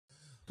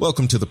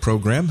Welcome to the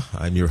program.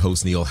 I'm your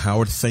host, Neil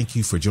Howard. Thank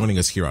you for joining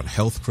us here on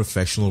Health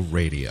Professional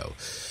Radio.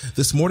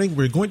 This morning,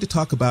 we're going to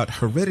talk about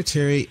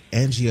hereditary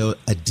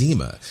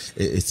angioedema.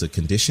 It's a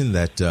condition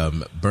that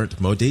Berndt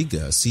Modig,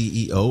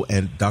 CEO,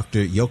 and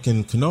Dr.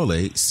 Jochen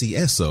Knolle,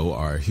 CSO,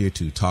 are here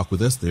to talk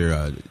with us.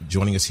 They're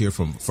joining us here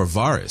from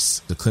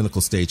Pharvaris, the clinical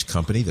stage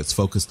company that's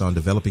focused on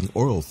developing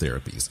oral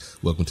therapies.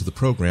 Welcome to the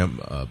program,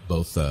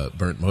 both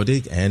Berndt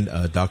Modig and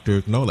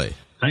Dr. Knolle.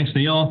 Thanks,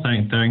 Neil.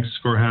 Thanks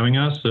for having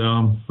us.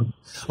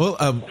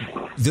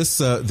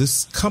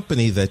 This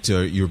company that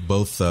you're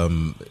both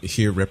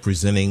here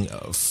representing,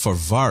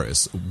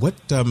 Pharvaris. What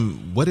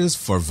is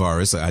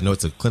Pharvaris? I know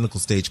it's a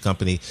clinical stage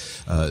company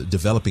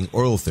developing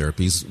oral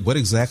therapies. What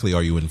exactly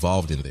are you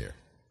involved in there?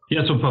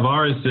 Yeah, so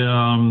Pharvaris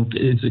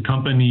is a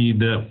company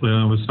that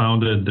was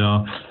founded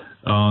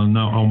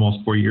now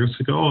almost 4 years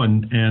ago,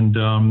 and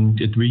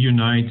it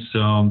reunites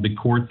the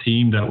core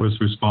team that was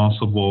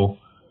responsible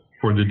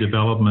for the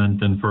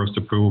development and first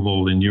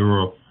approval in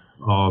Europe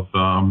of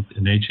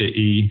an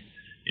HAE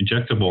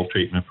injectable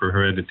treatment for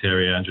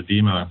hereditary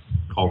angioedema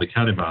called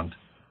icatibant.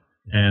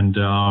 And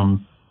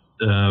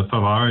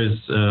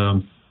Pharvaris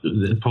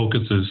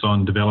focuses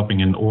on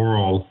developing an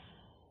oral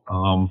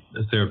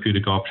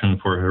therapeutic option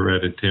for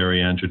hereditary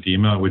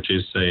angioedema, which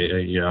is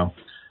an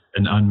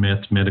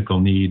unmet medical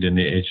need in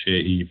the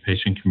HAE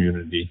patient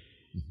community.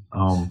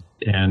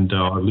 And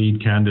our lead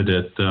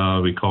candidate,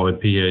 we call it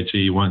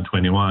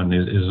PHE-121,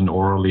 is an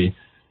orally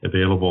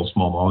available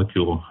small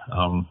molecule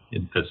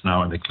that's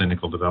now in the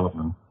clinical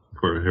development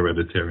for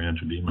hereditary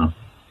angioedema.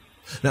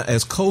 Now,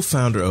 as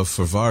co-founder of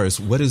Pharvaris,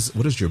 what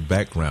is your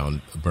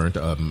background, Berndt?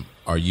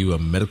 Are you a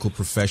medical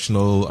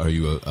professional? Are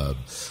you an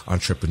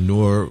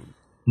entrepreneur?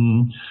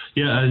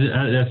 Yeah,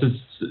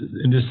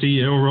 in the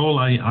CEO role,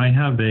 I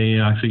have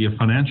actually a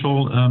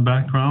financial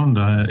background.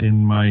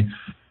 In my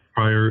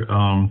prior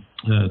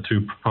to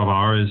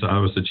Pharvaris, I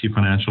was the chief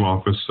financial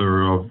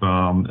officer of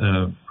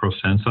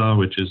Prosensa,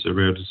 which is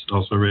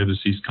also a rare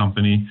disease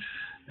company,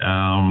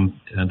 and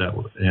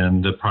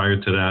prior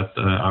to that,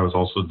 I was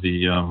also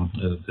the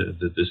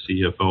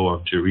CFO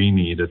of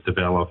Jerini that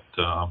developed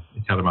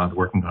icatibant,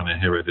 working on a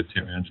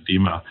hereditary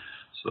angioedema.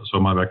 So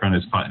my background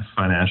is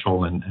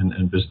financial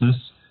and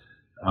business,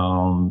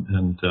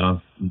 and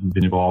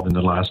been involved in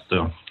the last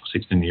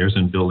 16 years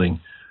in building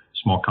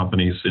small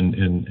companies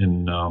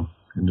in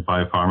the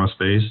biopharma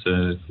space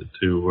to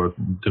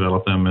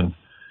develop them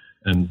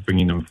and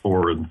bringing them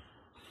forward.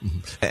 Mm-hmm.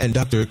 And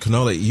Dr.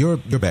 Knolle, your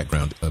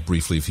background,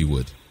 briefly, if you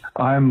would.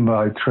 I'm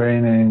by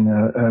training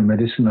a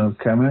medicinal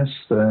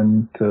chemist,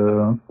 and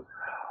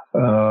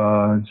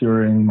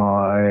during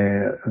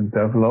my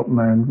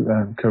development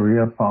and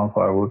career path,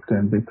 I worked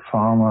in big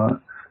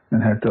pharma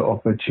and had the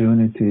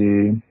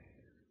opportunity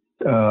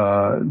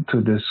to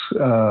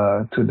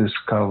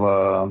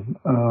discover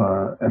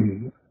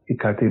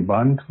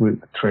icatibant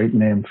with the trade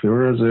name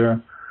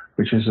Furasir,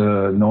 which is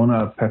a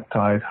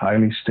nonapeptide,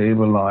 highly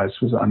stabilized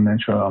with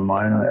unnatural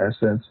amino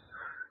acids.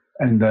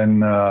 And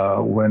then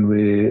when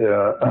we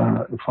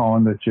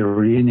founded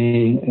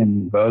Jerini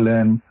in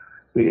Berlin,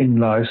 we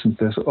in-licensed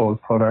this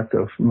old product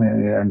of me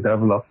and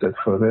developed it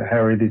for the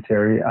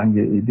hereditary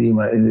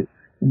angioedema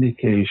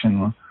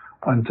indication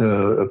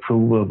under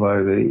approval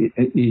by the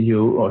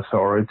EU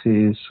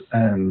authorities.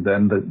 And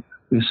then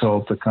we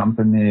sold the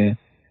company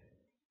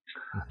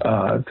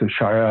to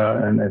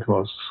Shire, and it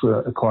was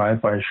acquired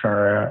by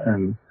Shire.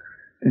 And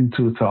in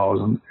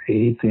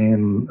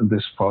 2018,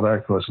 this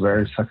product was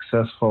very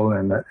successful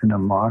in the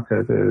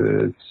market.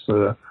 It's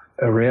a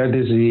rare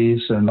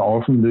disease, an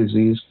orphan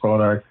disease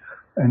product,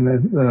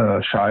 and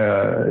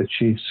Shire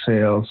achieved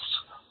sales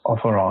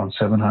of around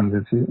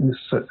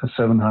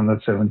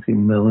 770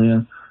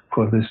 million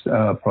for this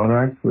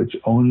product, which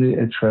only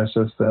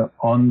addresses the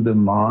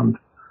on-demand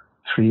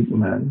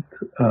treatment.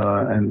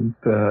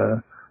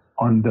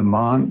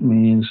 On-demand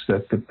means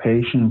that the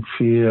patient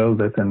feel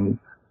that an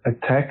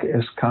attack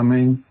is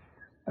coming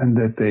and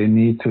that they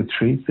need to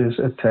treat this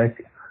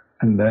attack,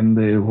 and then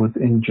they would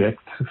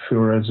inject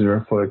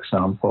Furasir, for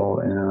example,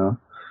 in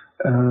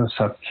a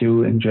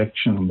sub-Q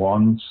injection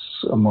once.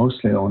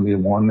 Mostly only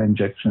one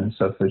injection is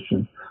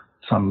sufficient.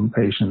 Some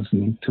patients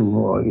need 2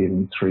 or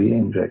even 3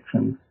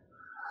 injections.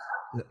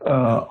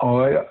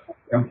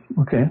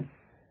 Okay.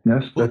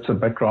 Yes, that's a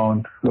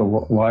background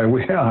why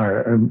we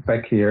are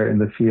back here in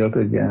the field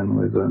again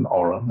with an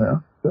oral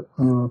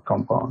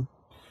compound.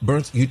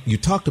 Berndt, you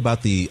talked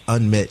about the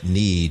unmet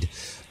need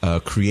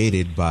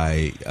created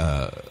by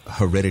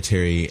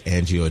hereditary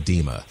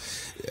angioedema.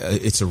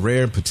 It's a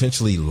rare and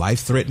potentially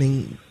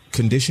life-threatening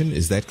condition.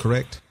 Is that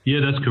correct? Yeah,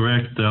 that's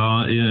correct.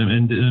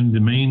 And the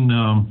main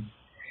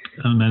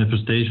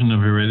manifestation of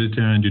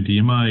hereditary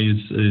angioedema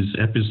is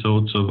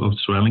episodes of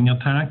swelling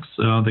attacks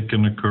that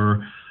can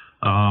occur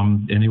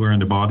anywhere in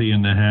the body,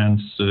 in the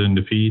hands, in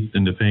the feet,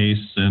 in the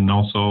face, and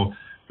also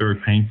very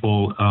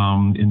painful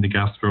in the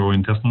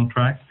gastrointestinal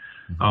tract.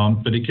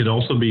 But it could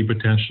also be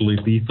potentially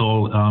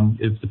lethal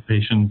if the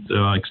patient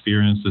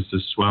experiences the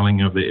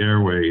swelling of the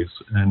airways,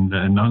 and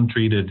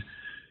untreated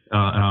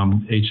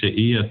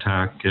HAE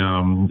attack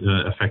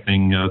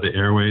affecting the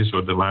airways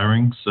or the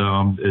larynx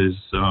is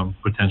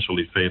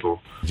potentially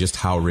fatal. Just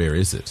how rare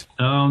is it?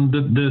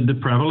 The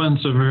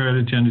prevalence of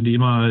hereditary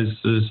angioedema is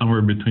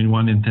somewhere between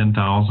 1 in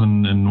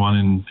 10,000 and 1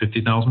 in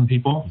 50,000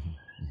 people.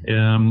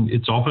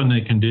 It's often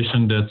a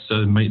condition that's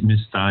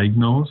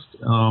misdiagnosed.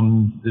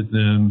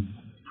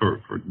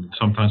 For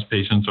sometimes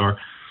patients are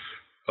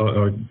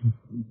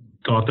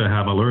thought to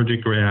have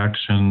allergic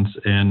reactions,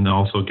 and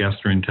also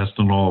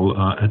gastrointestinal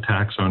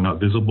attacks are not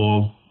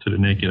visible to the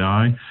naked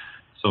eye.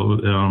 So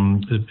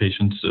the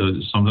patients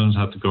sometimes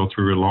have to go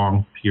through a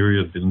long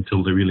period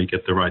until they really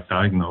get the right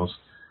diagnosis.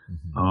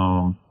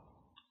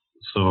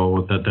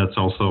 So that's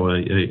also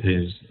a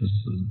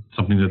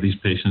something that these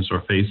patients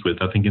are faced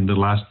with. I think in the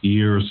last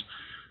years,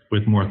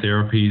 with more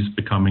therapies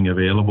becoming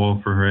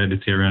available for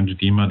hereditary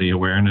angioedema, the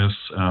awareness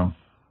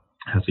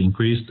has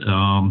increased,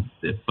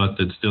 but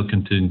it still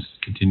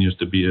continues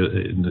to be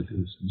a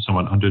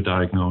somewhat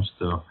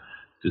underdiagnosed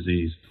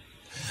disease.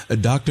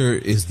 Doctor,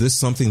 is this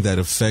something that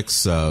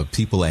affects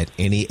people at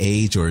any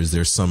age, or is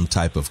there some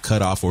type of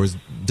cutoff, or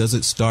does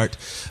it start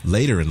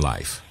later in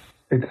life?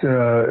 It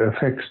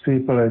affects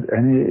people at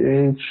any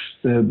age.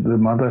 The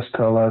mothers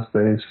tell us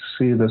they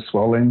see the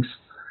swellings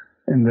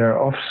in their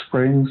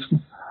offsprings,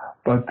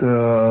 but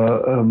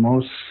in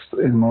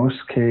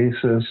most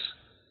cases,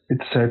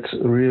 it sets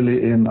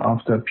really in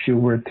after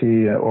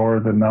puberty,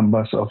 or the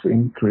numbers of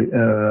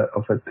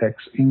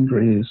attacks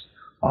increase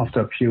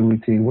after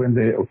puberty when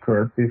they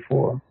occurred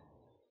before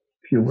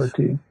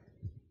puberty.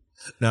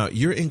 Now,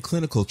 you're in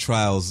clinical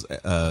trials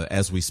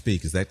as we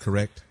speak. Is that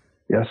correct?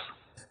 Yes.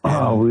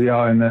 We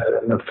are in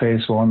a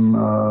phase 1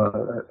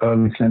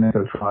 early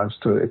clinical trials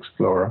to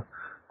explore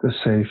the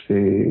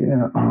safety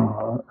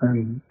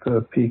and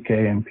the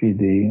PK and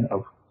PD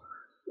of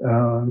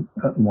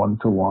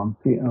 1-to-1,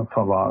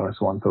 Pharvaris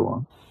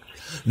 1-to-1.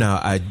 Now,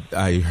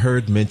 I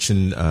heard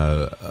mention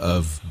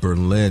of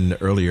Berlin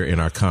earlier in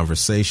our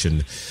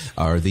conversation.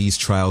 Are these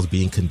trials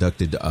being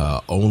conducted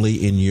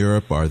only in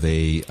Europe? Are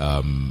they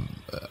a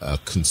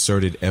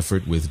concerted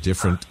effort with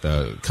different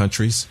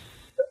countries?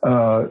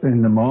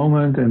 In the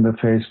moment, in the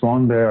phase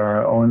 1, they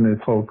are only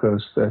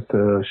focused at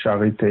the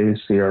Charité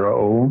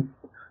CRO.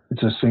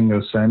 It's a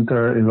single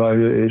center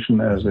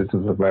evaluation, as it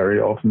very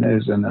often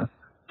is in a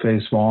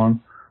phase 1.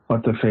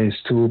 But the phase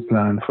 2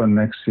 plan for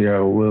next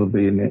year will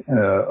be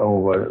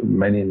over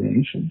many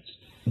nations.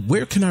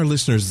 Where can our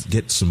listeners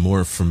get some more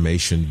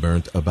information,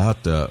 Berndt,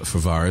 about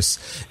Pharvaris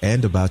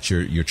and about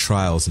your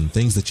trials and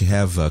things that you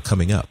have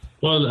coming up?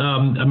 Well,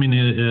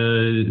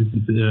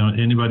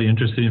 anybody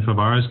interested in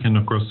Pharvaris can,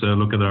 of course,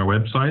 look at our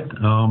website.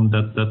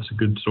 That's a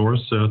good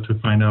source to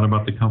find out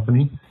about the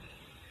company,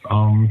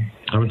 I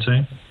would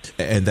say.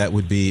 And that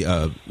would be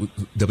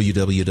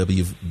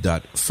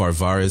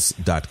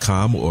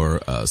www.pharvaris.com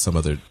or some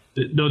other...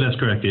 No, that's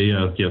correct.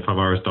 Yeah,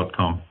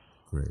 Pharvaris.com.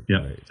 Great. Yeah,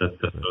 great. That's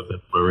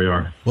where we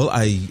are. Well,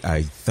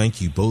 I thank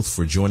you both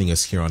for joining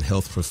us here on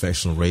Health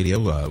Professional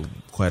Radio.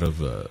 Quite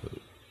a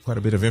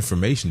bit of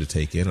information to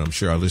take in. I'm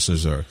sure our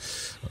listeners are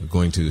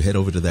going to head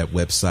over to that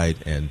website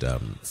and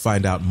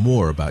find out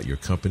more about your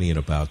company and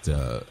about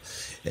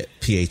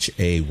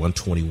PHA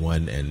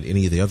 121 and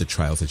any of the other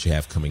trials that you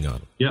have coming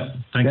on. Yeah,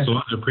 thanks a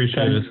lot. I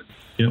appreciate it.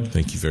 Yep.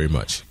 Thank you very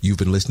much. You've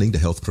been listening to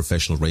Health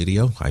Professional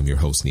Radio. I'm your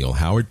host, Neil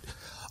Howard.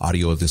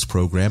 Audio of this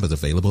program is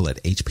available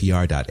at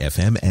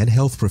hpr.fm and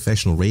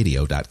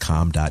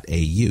healthprofessionalradio.com.au.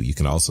 You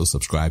can also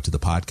subscribe to the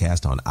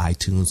podcast on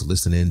iTunes,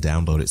 listen in,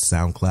 download it,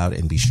 SoundCloud,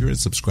 and be sure and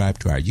subscribe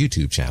to our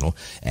YouTube channel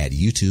at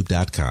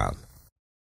youtube.com.